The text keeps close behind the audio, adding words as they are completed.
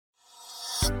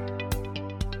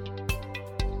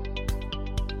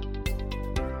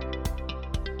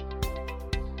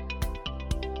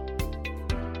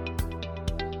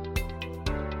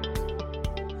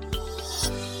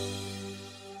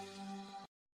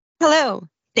Hello.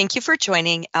 Thank you for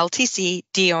joining LTC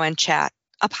DON Chat,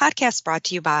 a podcast brought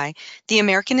to you by the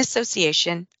American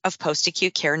Association of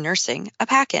Post-Acute Care Nursing,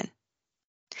 AAPACN.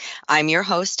 I'm your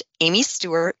host, Amy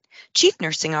Stewart, Chief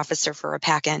Nursing Officer for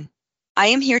AAPACN. I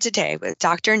am here today with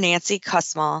Dr. Nancy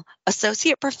Kusmaul,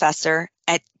 Associate Professor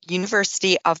at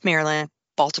University of Maryland,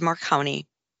 Baltimore County.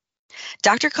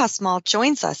 Dr. Kusmaul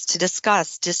joins us to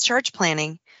discuss discharge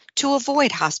planning to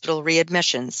avoid hospital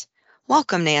readmissions.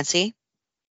 Welcome, Nancy.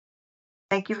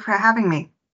 Thank you for having me.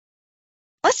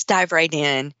 Let's dive right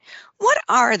in. What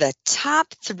are the top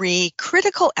 3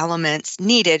 critical elements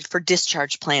needed for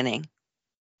discharge planning?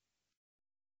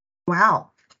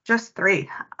 Wow, just 3.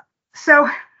 So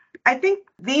I think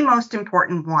the most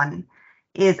important one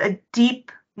is a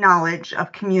deep knowledge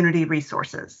of community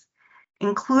resources,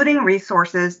 including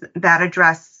resources that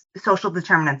address social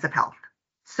determinants of health.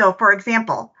 So for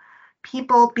example,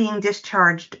 people being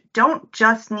discharged don't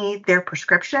just need their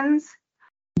prescriptions.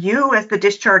 You, as the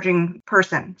discharging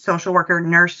person, social worker,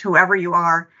 nurse, whoever you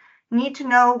are, need to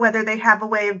know whether they have a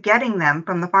way of getting them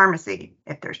from the pharmacy,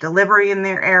 if there's delivery in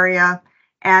their area,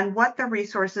 and what the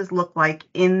resources look like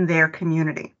in their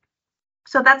community.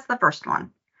 So that's the first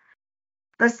one.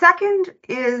 The second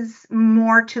is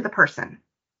more to the person.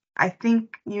 I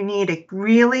think you need a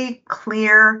really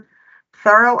clear,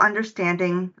 thorough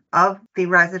understanding of the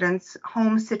resident's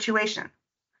home situation,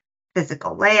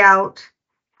 physical layout,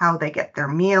 how they get their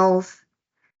meals,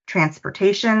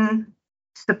 transportation,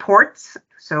 supports,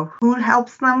 so who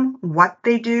helps them, what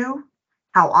they do,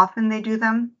 how often they do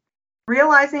them,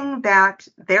 realizing that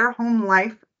their home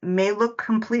life may look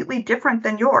completely different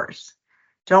than yours.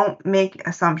 Don't make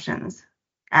assumptions.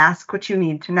 Ask what you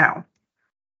need to know.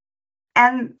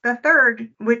 And the third,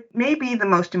 which may be the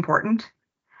most important,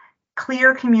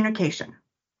 clear communication.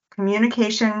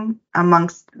 Communication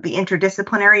amongst the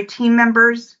interdisciplinary team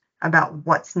members about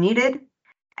what's needed,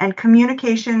 and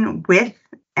communication with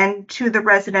and to the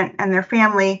resident and their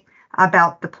family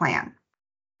about the plan.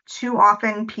 Too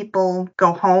often people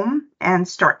go home and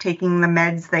start taking the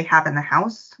meds they have in the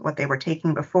house, what they were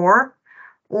taking before,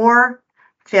 or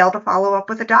fail to follow up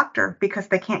with a doctor because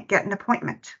they can't get an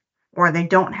appointment or they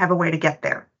don't have a way to get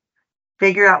there.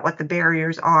 Figure out what the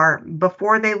barriers are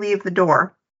before they leave the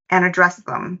door and address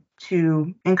them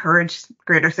to encourage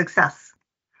greater success.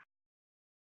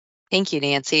 Thank you,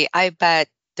 Nancy. I bet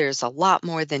there's a lot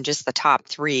more than just the top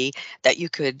 3 that you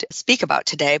could speak about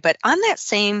today. But on that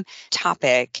same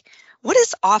topic, what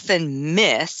is often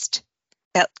missed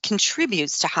that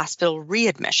contributes to hospital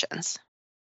readmissions?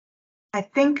 I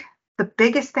think the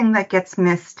biggest thing that gets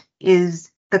missed is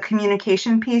the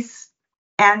communication piece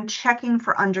and checking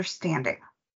for understanding.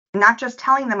 Not just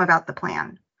telling them about the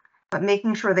plan, but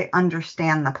making sure they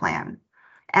understand the plan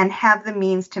and have the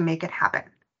means to make it happen.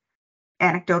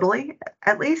 Anecdotally,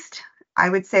 at least, I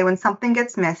would say when something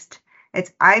gets missed,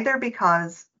 it's either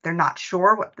because they're not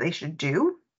sure what they should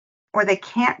do, or they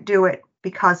can't do it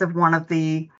because of one of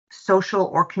the social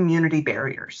or community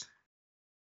barriers.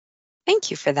 Thank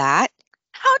you for that.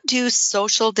 How do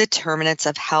social determinants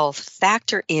of health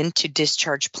factor into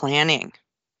discharge planning?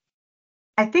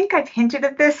 I think I've hinted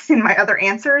at this in my other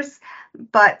answers,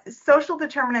 but social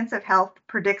determinants of health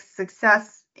predict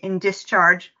success in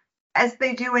discharge as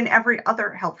they do in every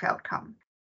other health outcome.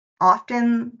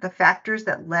 Often, the factors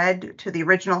that led to the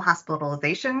original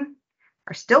hospitalization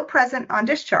are still present on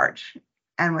discharge,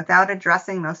 and without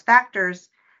addressing those factors,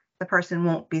 the person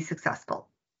won't be successful.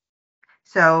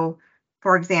 So,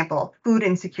 for example, food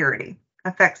insecurity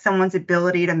affects someone's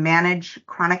ability to manage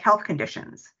chronic health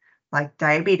conditions like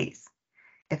diabetes.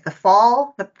 If the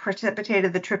fall that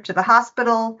precipitated the trip to the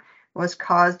hospital was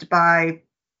caused by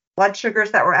blood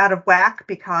sugars that were out of whack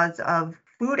because of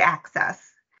food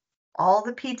access, all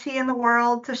the PT in the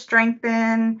world to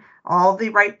strengthen, all the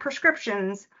right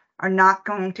prescriptions are not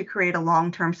going to create a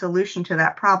long-term solution to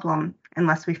that problem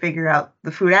unless we figure out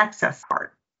the food access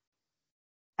part.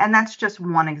 And that's just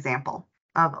one example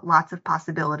of lots of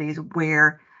possibilities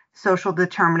where social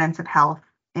determinants of health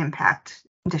impact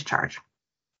discharge.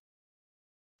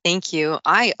 Thank you.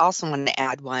 I also want to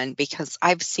add one because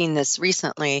I've seen this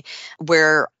recently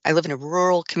where I live in a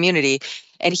rural community.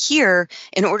 And here,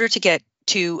 in order to get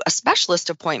to a specialist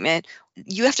appointment,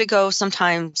 you have to go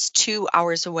sometimes 2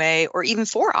 hours away or even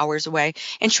 4 hours away.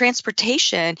 And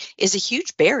transportation is a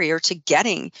huge barrier to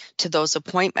getting to those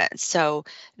appointments. So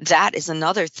that is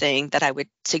another thing that I would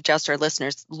suggest our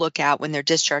listeners look at when they're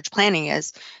discharge planning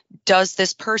is, does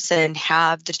this person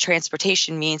have the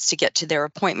transportation means to get to their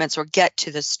appointments or get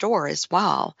to the store as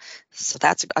well? So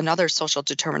that's another social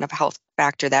determinant of health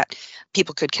factor that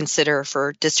people could consider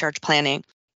for discharge planning.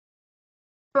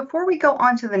 Before we go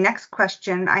on to the next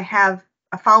question, I have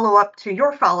a follow-up to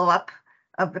your follow-up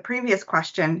of the previous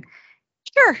question.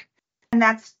 Sure. And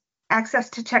that's access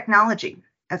to technology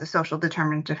as a social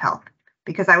determinant of health.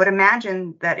 Because I would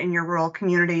imagine that in your rural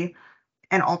community,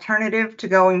 an alternative to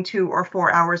going 2 or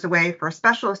 4 hours away for a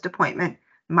specialist appointment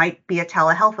might be a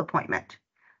telehealth appointment.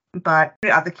 But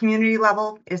at the community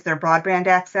level, is there broadband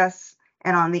access?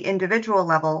 And on the individual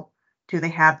level, do they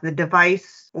have the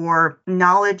device or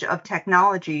knowledge of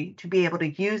technology to be able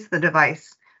to use the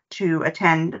device to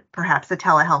attend perhaps a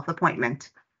telehealth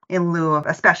appointment in lieu of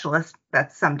a specialist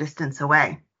that's some distance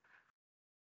away?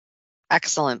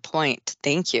 Excellent point.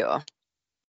 Thank you.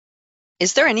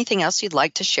 Is there anything else you'd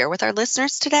like to share with our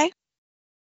listeners today?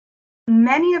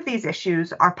 Many of these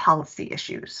issues are policy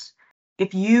issues.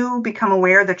 If you become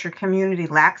aware that your community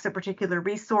lacks a particular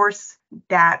resource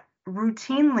that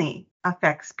routinely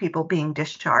affects people being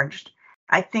discharged,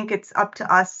 I think it's up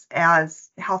to us as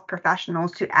health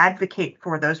professionals to advocate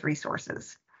for those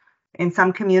resources. In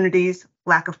some communities,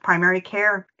 lack of primary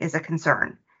care is a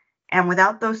concern. And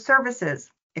without those services,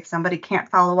 if somebody can't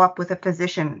follow up with a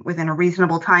physician within a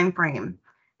reasonable time frame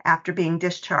after being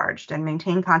discharged and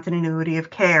maintain continuity of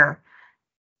care,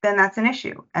 then that's an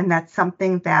issue. And that's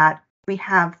something that we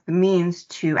have the means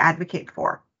to advocate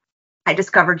for. I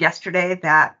discovered yesterday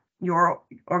that your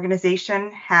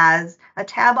organization has a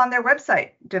tab on their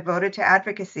website devoted to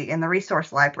advocacy in the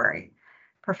resource library.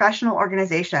 Professional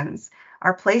organizations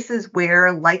are places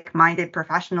where like-minded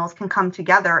professionals can come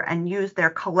together and use their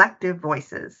collective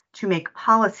voices to make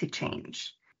policy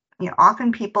change.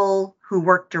 Often people who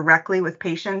work directly with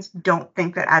patients don't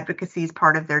think that advocacy is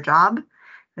part of their job.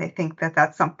 They think that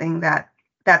that's something that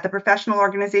the professional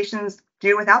organizations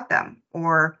do without them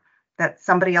or that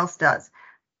somebody else does.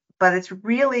 But it's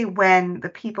really when the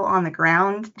people on the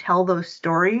ground tell those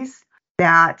stories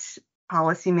that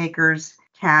policymakers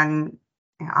can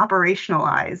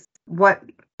operationalize what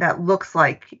that looks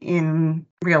like in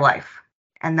real life.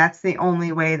 And that's the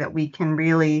only way that we can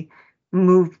really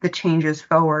move the changes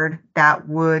forward that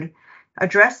would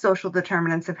address social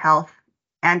determinants of health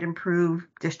and improve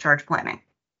discharge planning.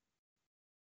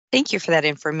 Thank you for that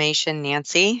information,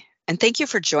 Nancy. And thank you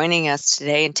for joining us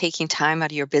today and taking time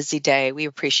out of your busy day. We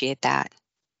appreciate that.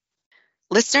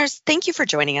 Listeners, thank you for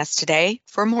joining us today.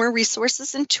 For more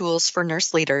resources and tools for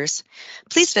nurse leaders,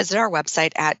 please visit our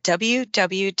website at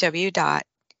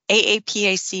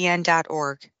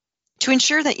www.aapacn.org. To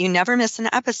ensure that you never miss an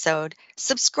episode,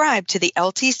 subscribe to the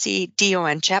LTC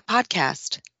DON Chat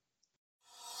podcast.